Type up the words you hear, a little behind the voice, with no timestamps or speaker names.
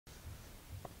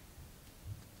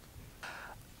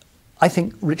I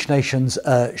think rich nations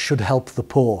should help the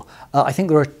poor. I think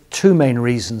there are two main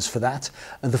reasons for that.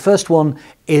 The first one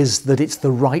is that it's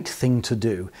the right thing to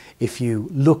do. If you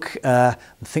look and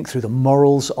think through the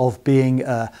morals of being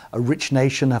a rich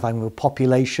nation, having a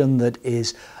population that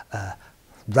is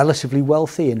relatively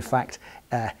wealthy, in fact,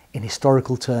 in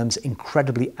historical terms,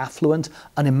 incredibly affluent,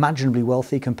 unimaginably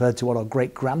wealthy compared to what our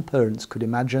great-grandparents could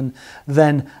imagine,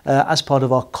 then as part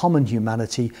of our common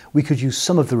humanity, we could use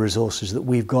some of the resources that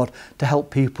we've got to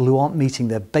help people who aren't meeting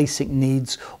their basic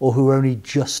needs or who are only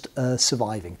just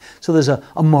surviving. So there's a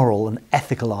moral and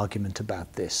ethical argument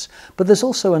about this. But there's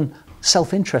also an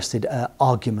self-interested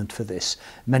argument for this.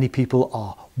 Many people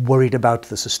are worried about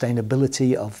the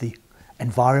sustainability of the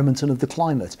environment and of the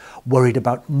climate, worried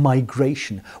about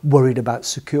migration, worried about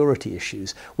security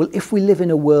issues. Well, if we live in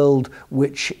a world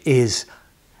which is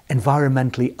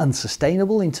environmentally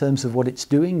unsustainable in terms of what it's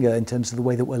doing, in terms of the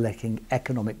way that we're letting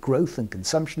economic growth and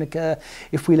consumption occur,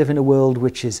 if we live in a world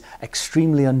which is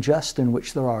extremely unjust, in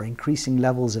which there are increasing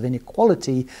levels of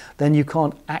inequality, then you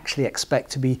can't actually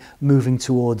expect to be moving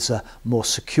towards a more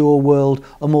secure world,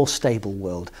 a more stable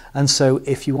world. And so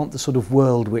if you want the sort of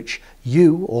world which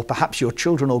you, or perhaps your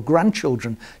children or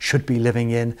grandchildren, should be living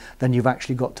in, then you've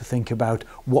actually got to think about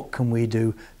what can we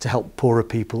do to help poorer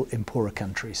people in poorer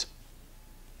countries.